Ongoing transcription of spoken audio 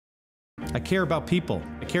I care about people.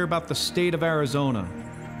 I care about the state of Arizona.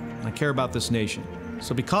 I care about this nation.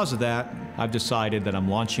 So because of that, I've decided that I'm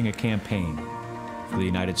launching a campaign for the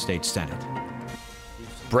United States Senate.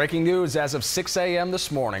 Breaking news as of 6 a.m. this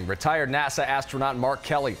morning. Retired NASA astronaut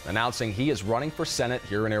McSally announcing he is running for Senate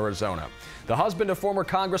here in Arizona. The husband of former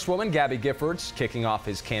Congresswoman Gabby Giffords kicking off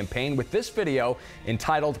his campaign with this video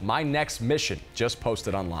entitled "My Next Mission," just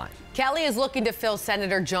posted online. Kelly is looking to fill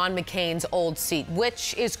Senator John McCain's old seat,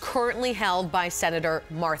 which is currently held by Senator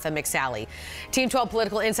Martha McSally. Team 12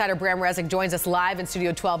 political insider Bram Resnick joins us live in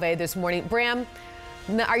Studio 12A this morning. Bram,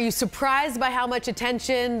 are you surprised by how much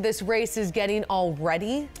attention this race is getting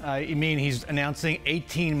already? You mean he's announcing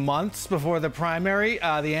 18 months before the primary?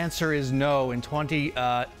 The answer is no. In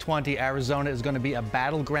 2020, Arizona is going to be a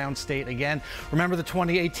battleground state again. Remember the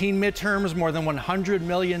 2018 midterms, more than $100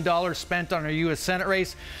 million spent on our U.S. Senate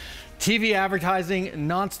race. TV advertising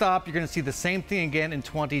nonstop. You're going to see the same thing again in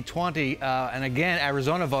 2020. And again,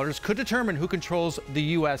 Arizona voters could determine who controls the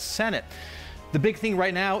U.S. Senate. The big thing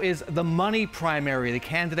right now is the money primary. The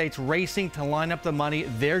candidates racing to line up the money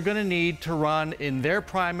they're going to need to run in their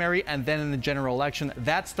primary and then in the general election.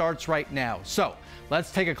 That starts right now. So let's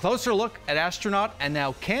take a closer look at astronaut and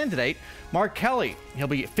now candidate McSally. He'll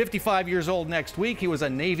be 55 years old next week. He was a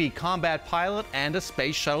Navy combat pilot and a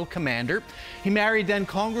space shuttle commander. He married then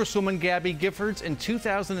Congresswoman Gabby Giffords in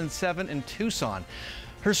 2007 in Tucson.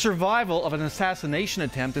 Her survival of an assassination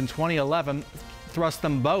attempt in 2011 thrust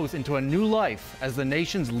them both into a new life as the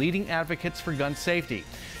nation's leading advocates for gun safety.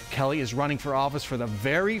 Kelly is running for office for the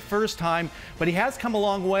very first time, but he has come a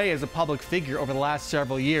long way as a public figure over the last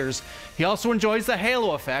several years. He also enjoys the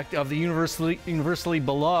halo effect of the universally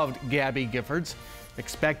beloved Gabby Giffords.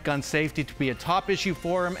 Expect gun safety to be a top issue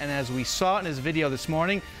for him, and as we saw in his video this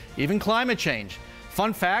morning, even climate change.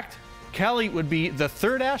 Fun fact, Kelly would be the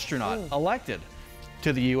third astronaut elected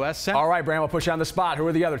to the U.S. Senate. All right, Bram, I'll put you on the spot. Who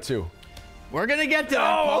are the other two? We're going to get to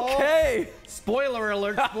that, Oh, okay. Spoiler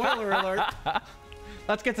alert, spoiler alert.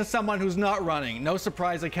 Let's get to someone who's not running. No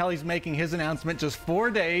surprise that Kelly's making his announcement just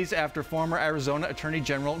 4 days after former Arizona Attorney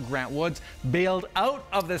General Grant Woods bailed out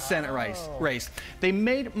of the Senate race. They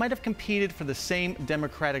might have competed for the same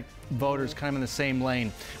Democratic voters, kind of in the same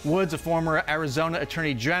lane. Woods, a former Arizona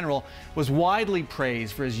Attorney General, was widely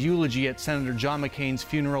praised for his eulogy at Senator John McCain's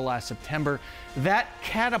funeral last September. That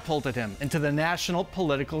catapulted him into the national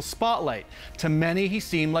political spotlight. To many, he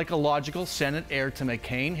seemed like a logical Senate heir to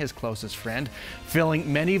McCain, his closest friend, filling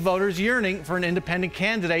many voters yearning for an independent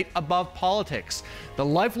candidate above politics. The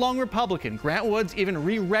lifelong Republican, Grant Woods, even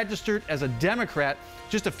re-registered as a Democrat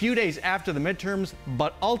just a few days after the midterms,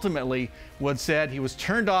 but ultimately, Woods said he was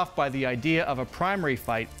turned off by the idea of a primary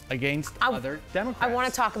fight against other Democrats. I want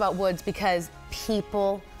to talk about Woods because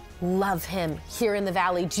people love him here in the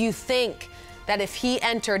Valley. Do you think that if he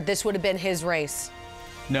entered, this would have been his race?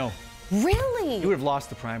 No. Really? He would have lost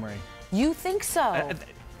the primary. You think so?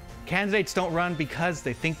 Candidates don't run because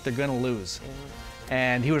they think they're going to lose.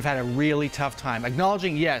 And he would have had a really tough time.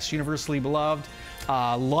 Acknowledging, yes, universally beloved,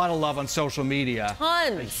 a lot of love on social media.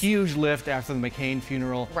 Tons. A huge lift after the McCain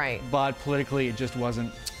funeral. Right. But politically, it just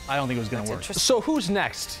wasn't, I don't think it was going to work. So who's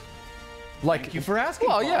next? Thank you for asking.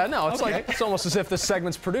 Well, Paul. yeah, no, it's like it's almost as if this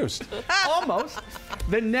segment's produced. Almost.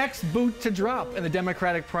 The next boot to drop in the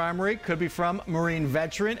Democratic primary could be from Marine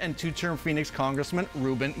veteran and two-term Phoenix Congressman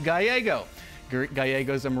Ruben Gallego.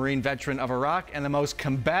 Gallego is a Marine veteran of Iraq and the most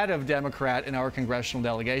combative Democrat in our congressional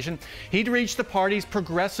delegation. He'd reach the party's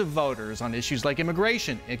progressive voters on issues like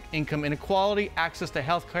immigration, income inequality, access to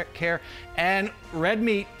health care, and red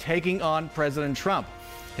meat, taking on President Trump.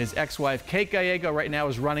 His ex-wife, Kate Gallego, right now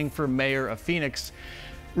is running for mayor of Phoenix.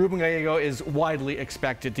 Ruben Gallego is widely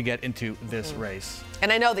expected to get into this race.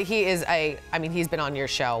 And I know that he is he's been on your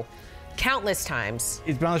show countless times.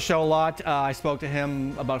 He's been on the show a lot. I spoke to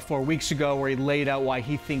him about 4 weeks ago where he laid out why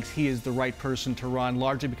he thinks he is the right person to run,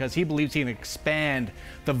 largely because he believes he can expand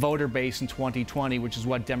the voter base in 2020, which is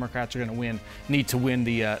what Democrats are going to need to win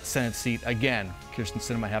the Senate seat again. Kirsten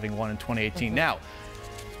Sinema having won in 2018. Now,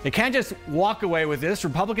 they can't just walk away with this.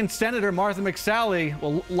 Republican Senator Martha McSally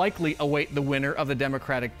will likely await the winner of the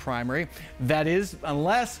Democratic primary. That is,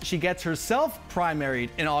 unless she gets herself primaried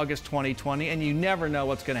in August 2020, and you never know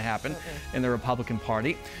what's going to happen in the Republican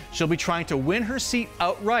Party. She'll be trying to win her seat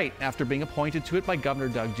outright after being appointed to it by Governor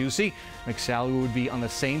Doug Ducey. McSally would be on the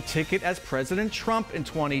same ticket as President Trump in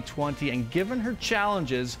 2020, and given her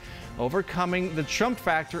challenges overcoming the Trump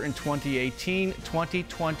factor in 2018,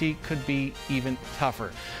 2020 could be even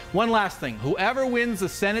tougher. One last thing, whoever wins the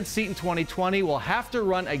Senate seat in 2020 will have to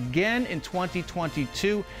run again in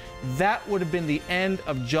 2022. That would have been the end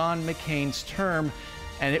of John McCain's term.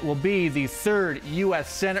 and it will be the third U.S.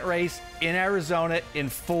 Senate race in Arizona in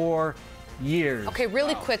 4 years. Okay,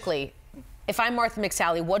 really quickly, if I'm Martha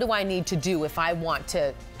McSally, what do I need to do if I want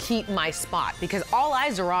to keep my spot? Because all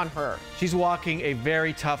eyes are on her. She's walking a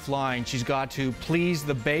very tough line. She's got to please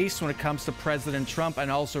the base when it comes to President Trump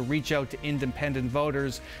and also reach out to independent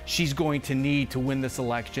voters. She's going to need to win this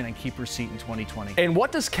election and keep her seat in 2020. And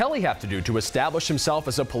what does Kelly have to do to establish himself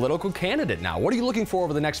as a political candidate now? What are you looking for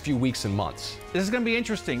over the next few weeks and months? This is going to be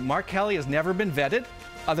interesting. Mark Kelly has never been vetted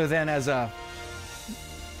other than as a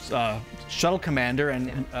shuttle commander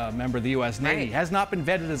and member of the U.S. Navy. Right. Has not been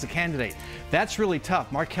vetted as a candidate. That's really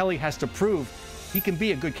tough. Mark Kelly has to prove he can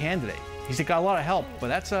be a good candidate. He's got a lot of help, but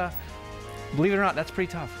that's, believe it or not, that's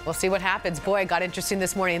pretty tough. We'll see what happens. Boy, it got interesting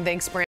this morning. Thanks, Brandon.